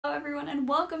Hello everyone and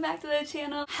welcome back to the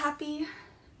channel. Happy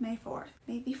May 4th.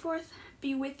 May the 4th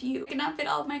be with you. I cannot fit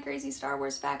all of my crazy Star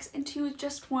Wars facts into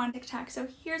just one TikTok, so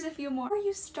here's a few more for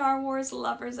you Star Wars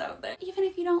lovers out there. Even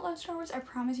if you don't love Star Wars, I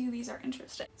promise you these are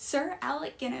interesting. Sir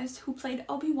Alec Guinness, who played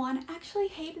Obi-Wan, actually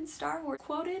hated Star Wars,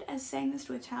 quoted as saying this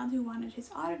to a child who wanted his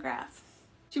autograph.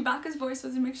 Chewbacca's voice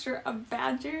was a mixture of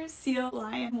badger, seal,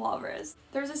 lion, and walrus.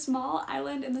 There's a small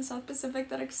island in the South Pacific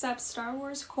that accepts Star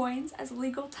Wars coins as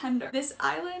legal tender. This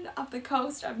island off the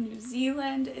coast of New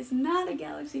Zealand is not a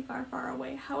galaxy far, far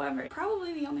away. However,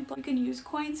 probably the only place you can use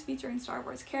coins featuring Star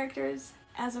Wars characters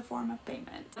as a form of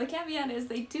payment. The caveat is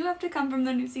they do have to come from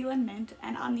the New Zealand Mint,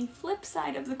 and on the flip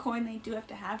side of the coin they do have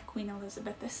to have Queen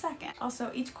Elizabeth II.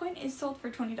 Also, each coin is sold for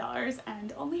 $20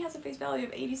 and only has a face value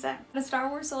of 80 cents. At a Star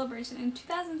Wars celebration in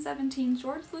 2017,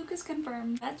 George Lucas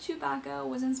confirmed that Chewbacca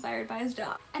was inspired by his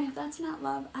dog. And if that's not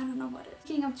love, I don't know what is.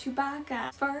 Speaking of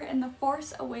Chewbacca, fur in The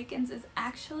Force Awakens is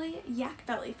actually yak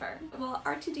belly fur. While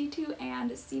R2-D2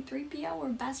 and C-3PO were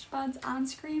best buds on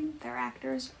screen, their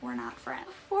actors were not friends.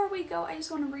 Before we go, I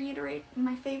just want to reiterate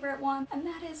my favorite one, and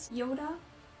that is Yoda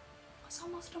was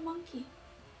almost a monkey.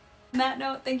 On that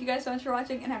note, thank you guys so much for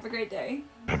watching and have a great day.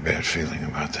 A bad feeling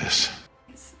about this.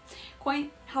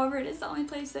 Quaint, however, it is the only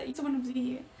place that someone of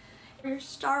the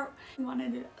star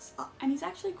wanted it, and he's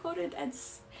actually quoted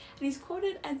as, he's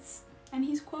quoted as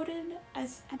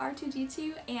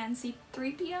R2-D2 and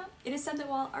C-3PO. It is said that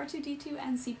while R2-D2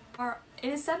 and